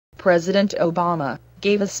President Obama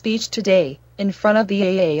gave a speech today in front of the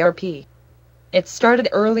AARP. It started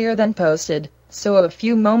earlier than posted, so a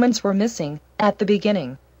few moments were missing at the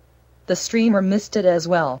beginning. The streamer missed it as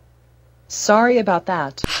well. Sorry about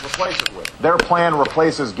that. Replace it with. Their plan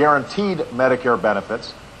replaces guaranteed Medicare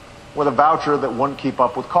benefits with a voucher that wouldn't keep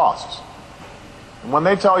up with costs. And when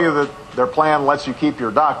they tell you that their plan lets you keep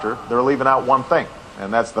your doctor, they're leaving out one thing,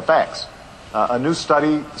 and that's the facts. A new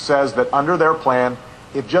study says that under their plan,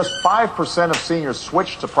 if just 5% of seniors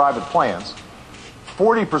switch to private plans,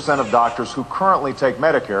 40% of doctors who currently take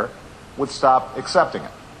Medicare would stop accepting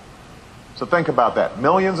it. So think about that.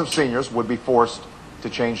 Millions of seniors would be forced to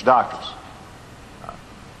change doctors.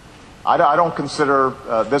 I don't consider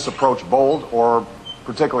this approach bold or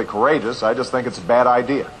particularly courageous. I just think it's a bad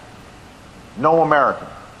idea. No American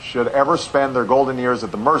should ever spend their golden years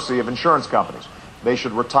at the mercy of insurance companies. They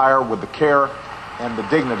should retire with the care and the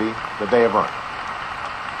dignity that they have earned.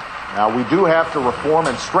 Now, we do have to reform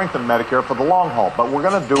and strengthen Medicare for the long haul, but we're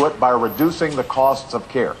going to do it by reducing the costs of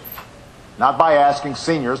care, not by asking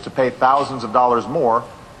seniors to pay thousands of dollars more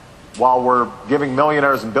while we're giving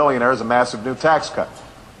millionaires and billionaires a massive new tax cut.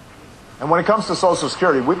 And when it comes to Social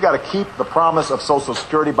Security, we've got to keep the promise of Social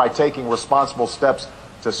Security by taking responsible steps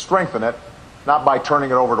to strengthen it, not by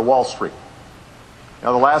turning it over to Wall Street.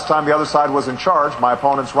 Now, the last time the other side was in charge, my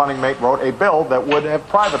opponent's running mate wrote a bill that would have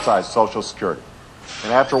privatized Social Security.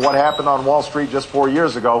 And after what happened on Wall Street just 4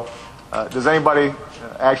 years ago, does anybody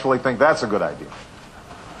actually think that's a good idea?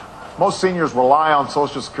 Most seniors rely on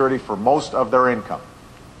Social Security for most of their income.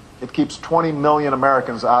 It keeps 20 million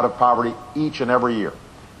Americans out of poverty each and every year.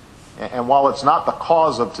 And while it's not the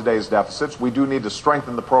cause of today's deficits, we do need to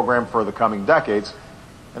strengthen the program for the coming decades.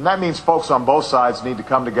 And that means folks on both sides need to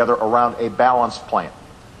come together around a balanced plan.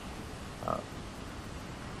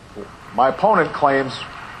 My opponent claims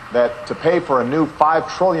that to pay for a new $5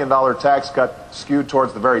 trillion tax cut skewed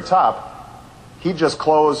towards the very top, he'd just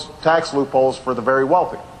close tax loopholes for the very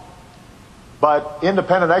wealthy. But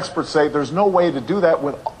independent experts say there's no way to do that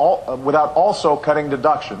without also cutting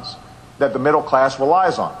deductions that the middle class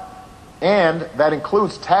relies on. And that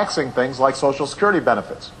includes taxing things like Social Security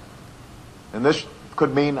benefits. And this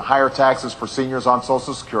could mean higher taxes for seniors on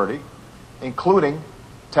Social Security, including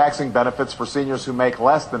taxing benefits for seniors who make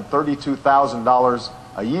less than $32,000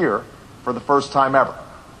 a year for the first time ever.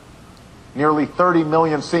 Nearly 30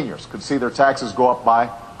 million seniors could see their taxes go up by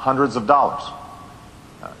hundreds of dollars.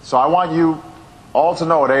 So I want you all to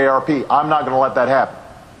know at AARP, I'm not going to let that happen.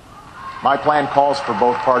 My plan calls for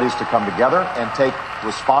both parties to come together and take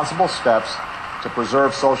responsible steps to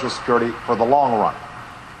preserve Social Security for the long run.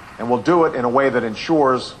 And we'll do it in a way that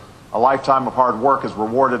ensures a lifetime of hard work is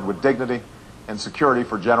rewarded with dignity and security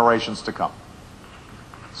for generations to come.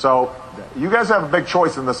 So you guys have a big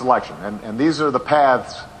choice in this election, and these are the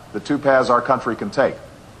paths, the two paths our country can take.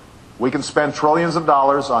 We can spend trillions of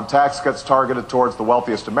dollars on tax cuts targeted towards the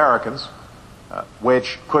wealthiest Americans,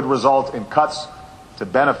 which could result in cuts to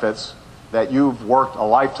benefits that you've worked a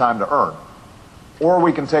lifetime to earn. Or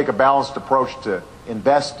we can take a balanced approach to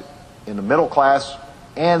invest in the middle class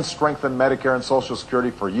and strengthen Medicare and Social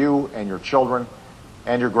Security for you and your children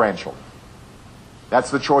and your grandchildren.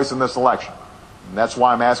 That's the choice in this election. And that's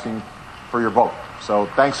why I'm asking for your vote. So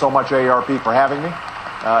thanks so much, AARP, for having me.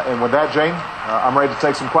 And with that, Jane, I'm ready to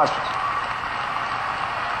take some questions.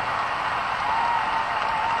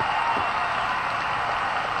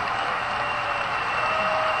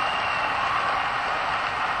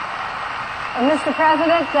 Mr.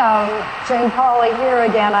 President, Jane Pauley here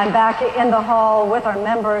again. I'm back in the hall with our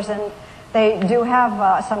members, and they do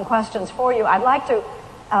have some questions for you. I'd like to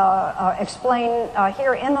explain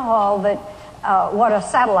here in the hall that what a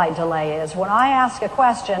satellite delay is. When I ask a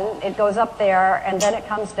question, it goes up there and then it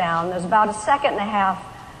comes down. There's about a second and a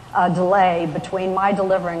half delay between my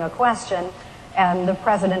delivering a question and the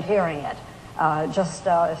president hearing it. Just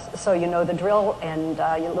so you know the drill and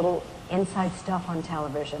your little inside stuff on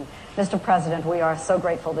television. Mr. President, we are so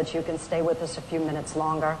grateful that you can stay with us a few minutes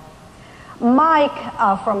longer.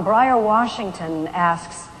 Mike from Briar, Washington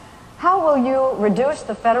asks, how will you reduce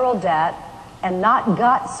the federal debt and not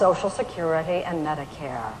gut Social Security and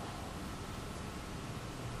Medicare?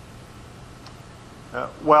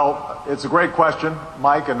 Well, it's a great question,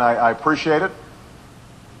 Mike, and I appreciate it.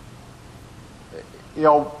 You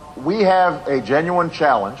know, we have a genuine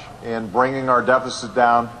challenge in bringing our deficit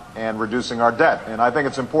down and reducing our debt. And I think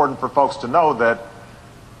it's important for folks to know that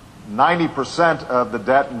 90% of the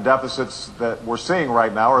debt and deficits that we're seeing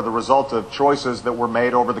right now are the result of choices that were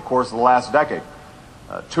made over the course of the last decade.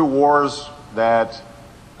 2 wars that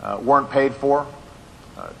weren't paid for,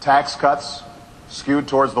 tax cuts skewed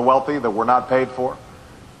towards the wealthy that were not paid for,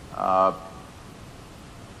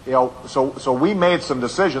 So we made some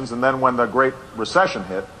decisions, and then when the Great Recession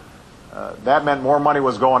hit, that meant more money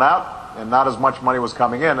was going out and not as much money was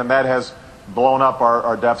coming in, and that has blown up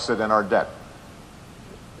our deficit and our debt.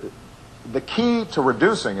 The key to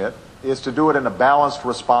reducing it is to do it in a balanced,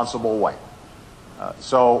 responsible way.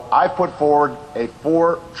 So I put forward a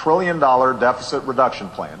 $4 trillion deficit reduction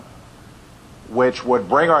plan, which would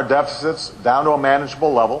bring our deficits down to a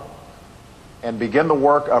manageable level and begin the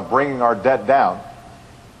work of bringing our debt down.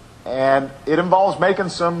 And it involves making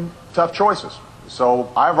some tough choices.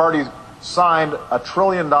 So I've already signed $1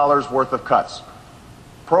 trillion worth of cuts.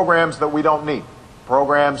 Programs that we don't need.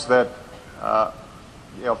 Programs that,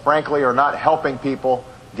 frankly, are not helping people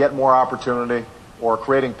get more opportunity or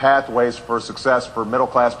creating pathways for success for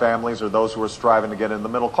middle-class families or those who are striving to get in the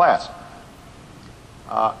middle class.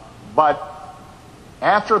 But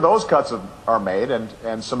after those cuts are made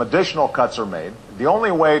and some additional cuts are made, the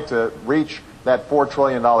only way to reach that $4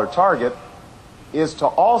 trillion target is to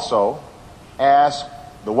also ask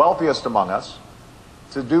the wealthiest among us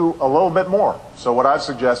to do a little bit more. So what I've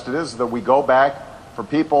suggested is that we go back for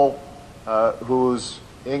people whose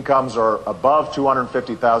incomes are above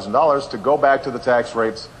 $250,000 to go back to the tax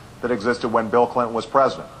rates that existed when Bill Clinton was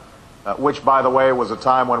president, which, by the way, was a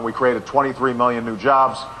time when we created 23 million new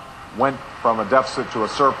jobs, went from a deficit to a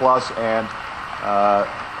surplus, and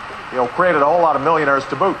created a whole lot of millionaires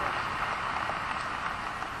to boot.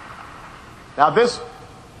 Now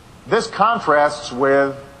this contrasts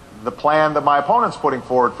with the plan that my opponent's putting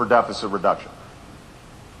forward for deficit reduction.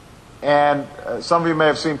 And some of you may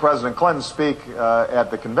have seen President Clinton speak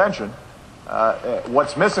at the convention.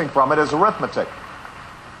 What's missing from it is arithmetic.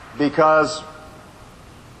 Because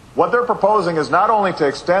what they're proposing is not only to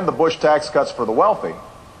extend the Bush tax cuts for the wealthy,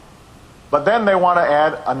 but then they want to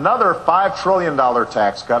add another $5 trillion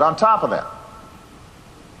tax cut on top of that.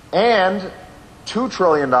 And $2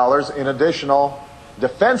 trillion in additional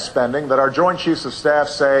defense spending that our Joint Chiefs of Staff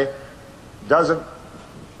say doesn't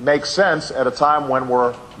make sense at a time when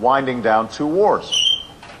we're winding down 2 wars.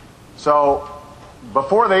 So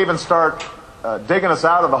before they even start digging us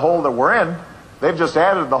out of the hole that we're in, they've just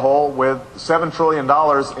added the hole with $7 trillion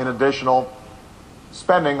in additional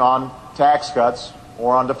spending on tax cuts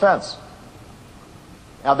or on defense.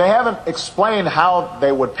 Now, they haven't explained how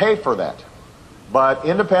they would pay for that, but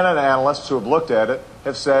independent analysts who have looked at it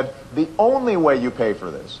have said the only way you pay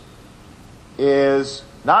for this is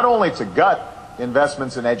not only to gut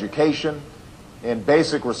investments in education, in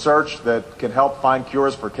basic research that can help find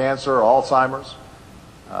cures for cancer or Alzheimer's,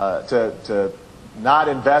 to not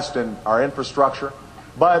invest in our infrastructure,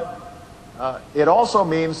 but it also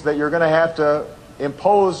means that you're going to have to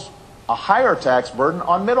impose a higher tax burden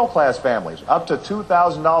on middle-class families, up to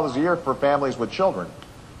 $2,000 a year for families with children.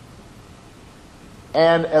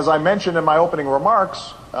 And as I mentioned in my opening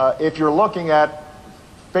remarks, if you're looking at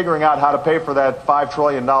figuring out how to pay for that $5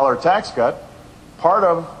 trillion tax cut, part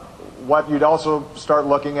of what you'd also start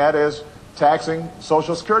looking at is taxing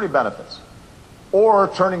Social Security benefits or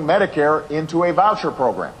turning Medicare into a voucher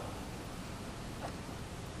program.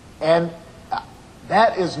 And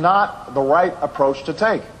that is not the right approach to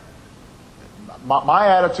take. My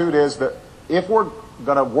attitude is that if we're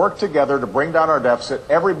going to work together to bring down our deficit,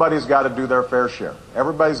 everybody's got to do their fair share.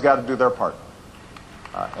 Everybody's got to do their part.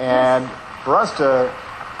 And for us to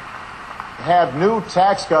have new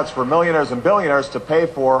tax cuts for millionaires and billionaires to pay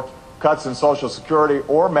for cuts in Social Security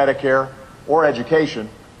or Medicare or education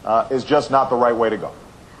is just not the right way to go.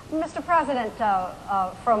 Mr. President,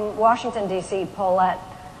 from Washington, D.C., Paulette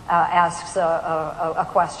asks a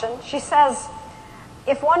question. She says,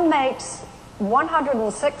 if one makes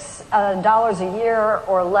 $106 a year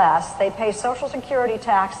or less, they pay Social Security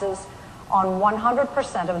taxes on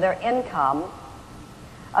 100% of their income.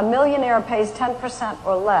 A millionaire pays 10%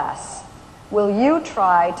 or less. Will you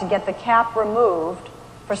try to get the cap removed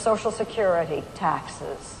for Social Security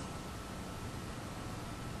taxes?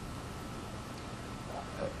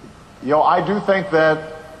 I do think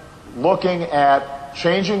that looking at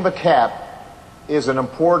changing the cap is an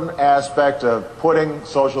important aspect of putting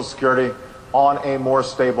Social Security on a more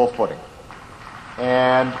stable footing.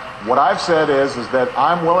 And what I've said is that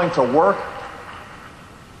I'm willing to work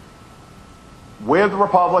with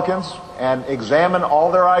Republicans and examine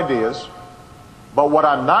all their ideas, but what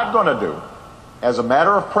I'm not going to do, as a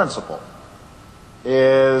matter of principle,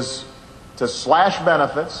 is to slash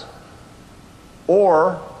benefits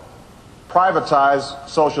or privatize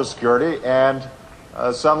Social Security and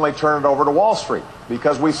suddenly turn it over to Wall Street,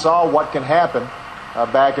 because we saw what can happen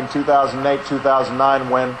back in 2008,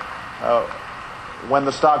 2009 when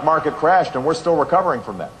the stock market crashed, and we're still recovering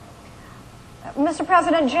from that. Mr.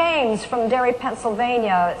 President, James from Derry,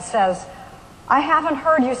 Pennsylvania says, I haven't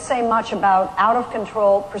heard you say much about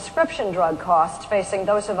out-of-control prescription drug costs facing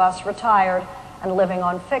those of us retired and living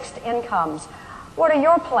on fixed incomes. What are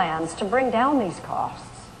your plans to bring down these costs?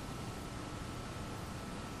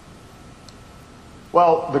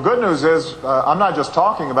 Well, the good news is I'm not just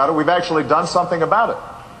talking about it. We've actually done something about it.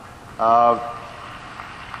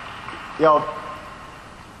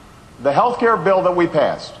 The health care bill that we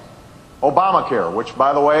passed, Obamacare, which,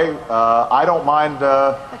 by the way, I don't mind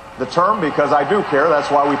the term because I do care. That's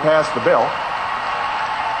why we passed the bill.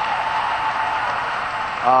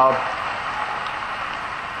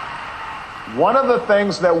 One of the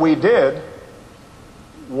things that we did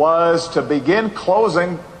was to begin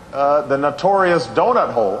closing the notorious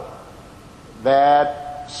donut hole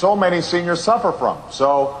that so many seniors suffer from.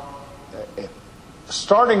 So,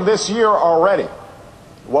 starting this year already,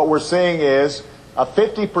 what we're seeing is a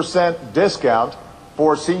 50% discount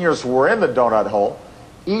for seniors who are in the donut hole.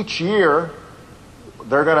 Each year,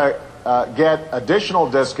 they're going to get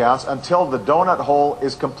additional discounts until the donut hole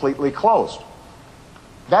is completely closed.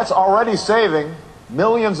 That's already saving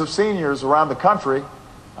millions of seniors around the country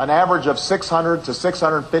an average of $600 to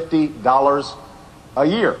 $650 a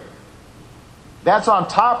year. That's on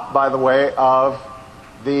top, by the way, of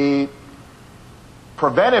the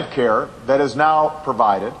preventive care that is now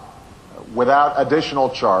provided without additional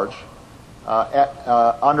charge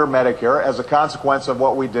under Medicare as a consequence of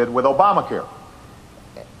what we did with Obamacare.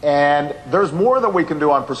 And there's more that we can do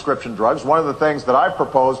on prescription drugs. One of the things that I've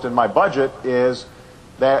proposed in my budget is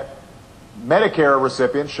that Medicare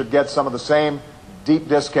recipients should get some of the same deep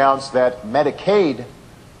discounts that Medicaid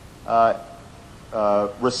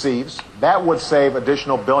receives. That would save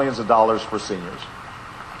additional billions of dollars for seniors.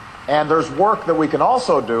 And there's work that we can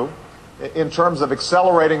also do in terms of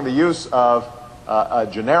accelerating the use of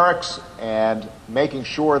generics and making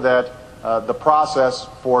sure that the process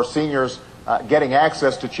for seniors getting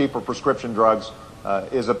access to cheaper prescription drugs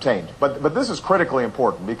is obtained. But this is critically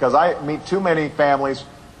important because I meet too many families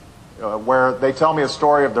where they tell me a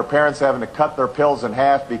story of their parents having to cut their pills in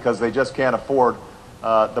half because they just can't afford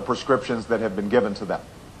the prescriptions that have been given to them.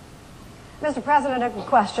 Mr. President, a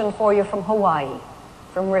question for you from Hawaii,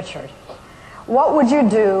 from Richard. What would you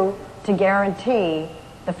do to guarantee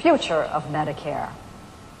the future of Medicare?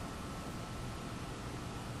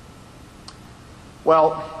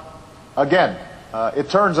 Well, again, it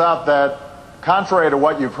turns out that contrary to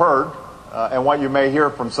what you've heard and what you may hear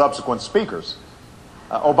from subsequent speakers,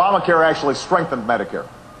 Obamacare actually strengthened Medicare.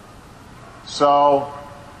 So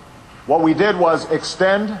what we did was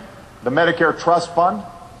extend the Medicare Trust Fund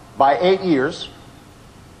by 8 years.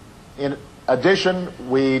 In addition,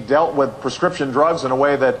 we dealt with prescription drugs in a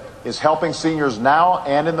way that is helping seniors now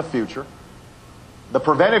and in the future. The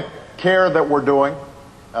preventive care that we're doing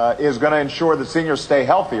is going to ensure that seniors stay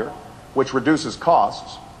healthier, which reduces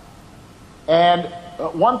costs. And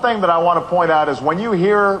one thing that I want to point out is when you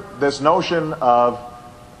hear this notion of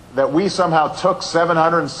that we somehow took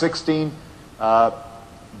 $716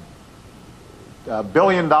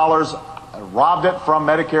 billion, robbed it from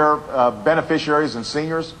Medicare beneficiaries and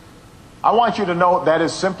seniors, I want you to know that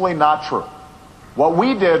is simply not true. What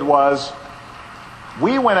we did was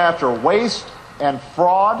we went after waste and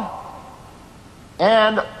fraud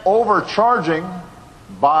and overcharging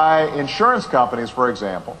by insurance companies, for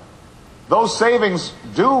example. Those savings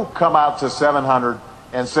do come out to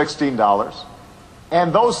 $716.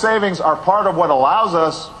 And those savings are part of what allows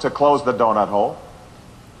us to close the donut hole,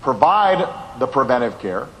 provide the preventive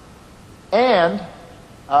care, and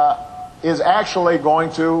is actually going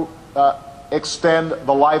to extend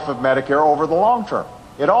the life of Medicare over the long term.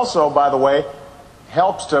 It also, by the way,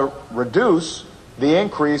 helps to reduce the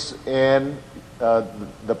increase in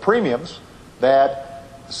the premiums that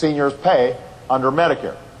seniors pay under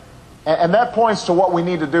Medicare. And that points to what we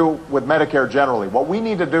need to do with Medicare generally. What we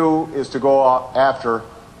need to do is to go after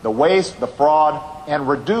the waste, the fraud, and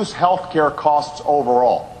reduce health care costs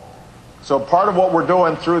overall. So part of what we're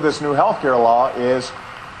doing through this new health care law is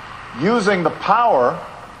using the power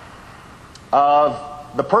of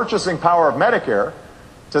the purchasing power of Medicare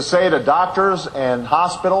to say to doctors and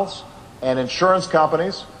hospitals and insurance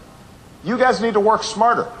companies, you guys need to work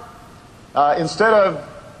smarter. Instead of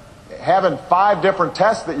having 5 different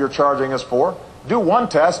tests that you're charging us for, do one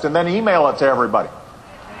test and then email it to everybody.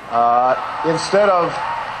 Instead of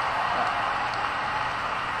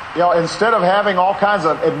having all kinds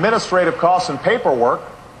of administrative costs and paperwork,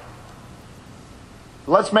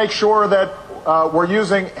 let's make sure that we're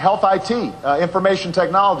using health IT, information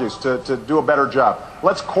technologies to do a better job.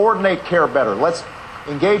 Let's coordinate care better. Let's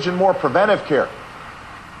engage in more preventive care.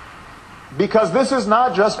 because this is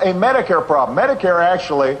not just a Medicare problem. Medicare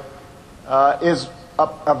actually is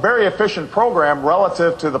a very efficient program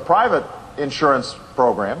relative to the private insurance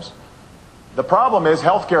programs. The problem is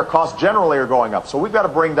healthcare costs generally are going up. So we've got to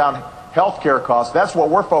bring down healthcare costs. That's what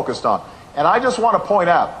we're focused on. And I just want to point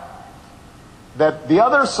out that the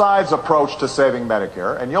other side's approach to saving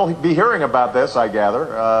Medicare, and you'll be hearing about this, I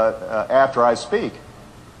gather, after I speak,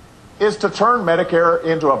 is to turn Medicare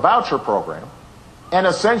into a voucher program and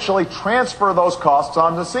essentially transfer those costs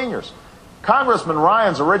on to seniors. Congressman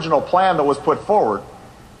Ryan's original plan that was put forward,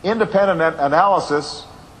 independent analysis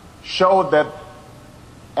showed that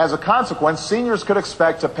as a consequence, seniors could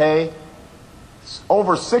expect to pay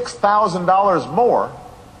over $6,000 more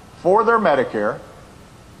for their Medicare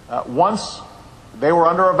once they were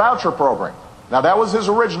under a voucher program. Now, that was his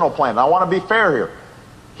original plan. I want to be fair here.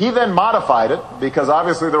 He then modified it because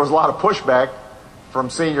obviously there was a lot of pushback from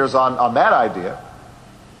seniors on that idea.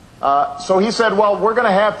 So he said, well, we're going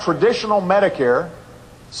to have traditional Medicare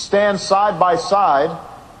stand side by side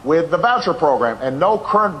with the voucher program, and no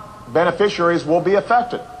current beneficiaries will be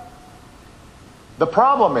affected. The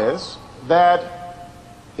problem is that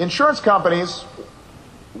insurance companies,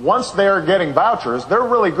 once they're getting vouchers, they're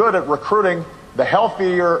really good at recruiting the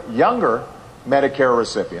healthier, younger Medicare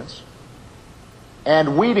recipients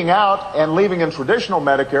and weeding out and leaving in traditional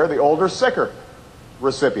Medicare the older, sicker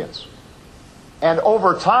recipients. And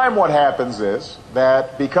over time what happens is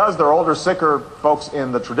that because they're older, sicker folks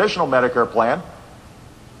in the traditional Medicare plan,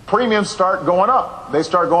 premiums start going up. They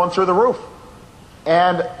start going through the roof.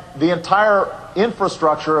 And the entire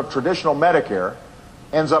infrastructure of traditional Medicare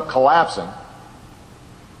ends up collapsing,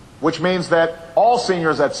 which means that all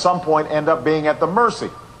seniors at some point end up being at the mercy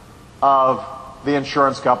of the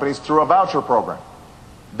insurance companies through a voucher program.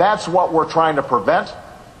 That's what we're trying to prevent.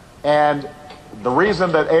 And the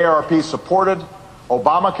reason that AARP supported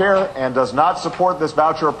Obamacare and does not support this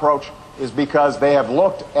voucher approach is because they have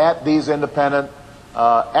looked at these independent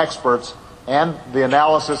experts and the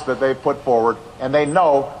analysis that they've put forward, and they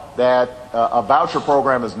know that a voucher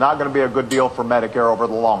program is not going to be a good deal for Medicare over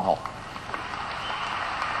the long haul.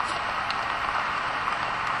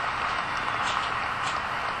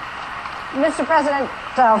 Mr. President,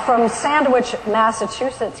 from Sandwich,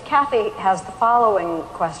 Massachusetts, Kathy has the following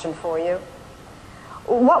question for you.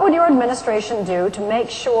 What would your administration do to make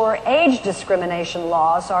sure age discrimination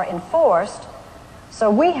laws are enforced so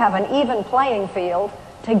we have an even playing field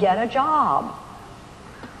to get a job?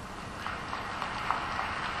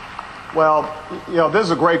 Well, you know, this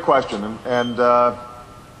is a great question, and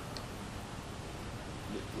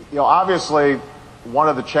you know, obviously, one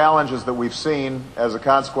of the challenges that we've seen as a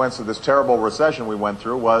consequence of this terrible recession we went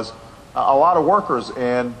through was a lot of workers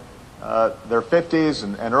in their 50s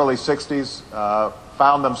and early 60s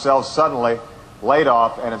found themselves suddenly laid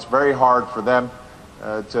off, and it's very hard for them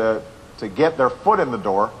to get their foot in the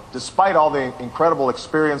door, despite all the incredible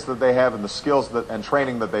experience that they have and the skills and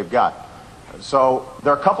training that they've got. So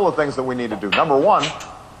there are a couple of things that we need to do. Number one,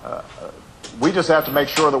 we just have to make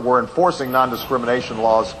sure that we're enforcing non-discrimination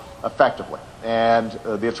laws effectively. And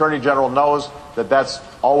the Attorney General knows that that's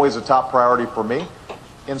always a top priority for me.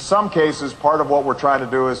 In some cases, part of what we're trying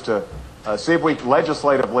to do is to see if we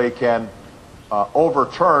legislatively can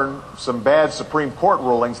overturn some bad Supreme Court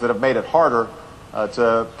rulings that have made it harder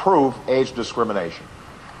to prove age discrimination.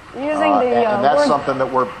 And that's something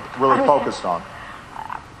that we're really focused on.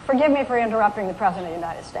 Forgive me for interrupting the President of the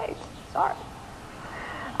United States. Sorry.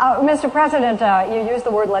 Mr. President, you used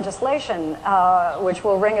the word legislation, which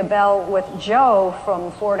will ring a bell with Joe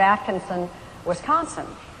from Fort Atkinson, Wisconsin,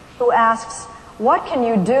 who asks, what can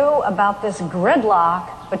you do about this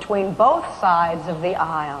gridlock between both sides of the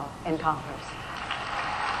aisle in Congress?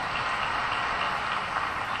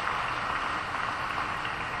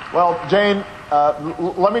 Well, Jane,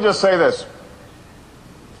 let me just say this.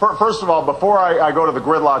 First of all, before I go to the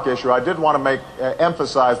gridlock issue, I did want to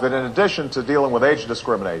emphasize that in addition to dealing with age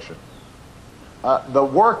discrimination, the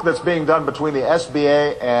work that's being done between the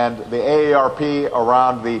SBA and the AARP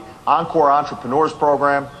around the Encore Entrepreneurs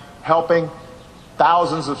Program, helping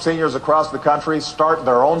thousands of seniors across the country start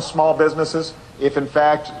their own small businesses, if in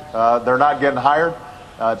fact they're not getting hired,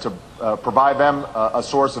 to provide them a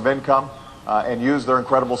source of income and use their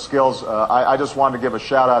incredible skills. I just wanted to give a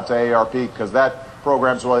shout out to AARP because that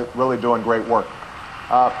program's really doing great work.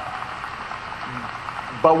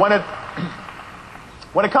 But when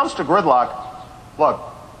it comes to gridlock, look,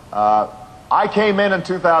 I came in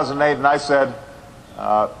 2008 and I said,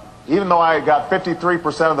 even though I got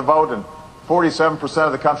 53% of the vote and 47%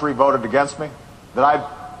 of the country voted against me, that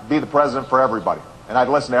I'd be the president for everybody and I'd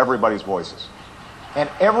listen to everybody's voices. And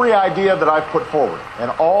every idea that I've put forward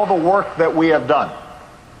and all the work that we have done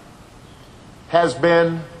has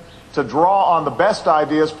been to draw on the best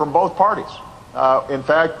ideas from both parties. In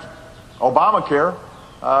fact, Obamacare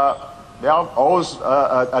owes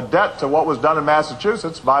a debt to what was done in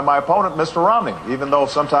Massachusetts by my opponent, Mr. Romney, even though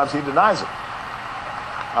sometimes he denies it.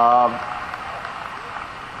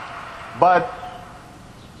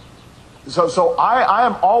 So I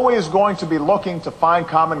am always going to be looking to find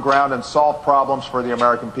common ground and solve problems for the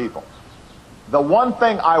American people. The one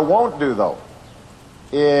thing I won't do, though,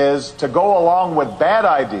 is to go along with bad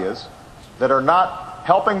ideas that are not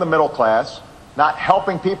helping the middle class, not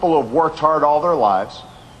helping people who have worked hard all their lives,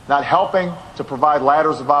 not helping to provide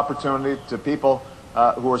ladders of opportunity to people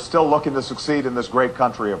who are still looking to succeed in this great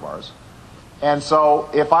country of ours. And so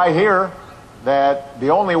if I hear that the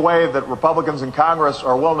only way that Republicans in Congress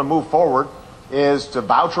are willing to move forward is to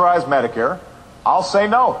voucherize Medicare, I'll say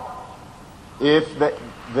no. If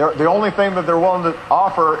the only thing that they're willing to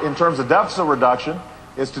offer in terms of deficit reduction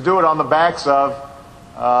is to do it on the backs of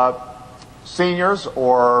seniors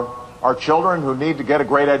or our children who need to get a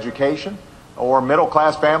great education or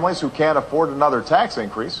middle-class families who can't afford another tax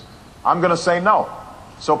increase, I'm going to say no.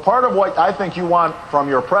 So part of what I think you want from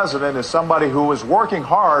your president is somebody who is working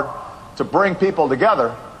hard to bring people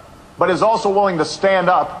together, but is also willing to stand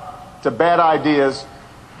up to bad ideas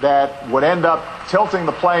that would end up tilting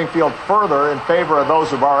the playing field further in favor of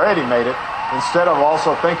those who've already made it, instead of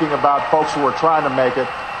also thinking about folks who are trying to make it,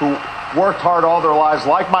 who worked hard all their lives,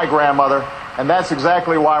 like my grandmother, and that's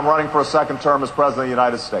exactly why I'm running for a second term as President of the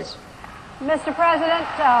United States. Mr. President,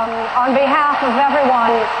 on behalf of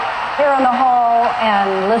everyone here in the hall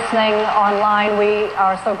and listening online, we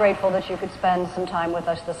are so grateful that you could spend some time with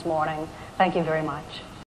us this morning. Thank you very much.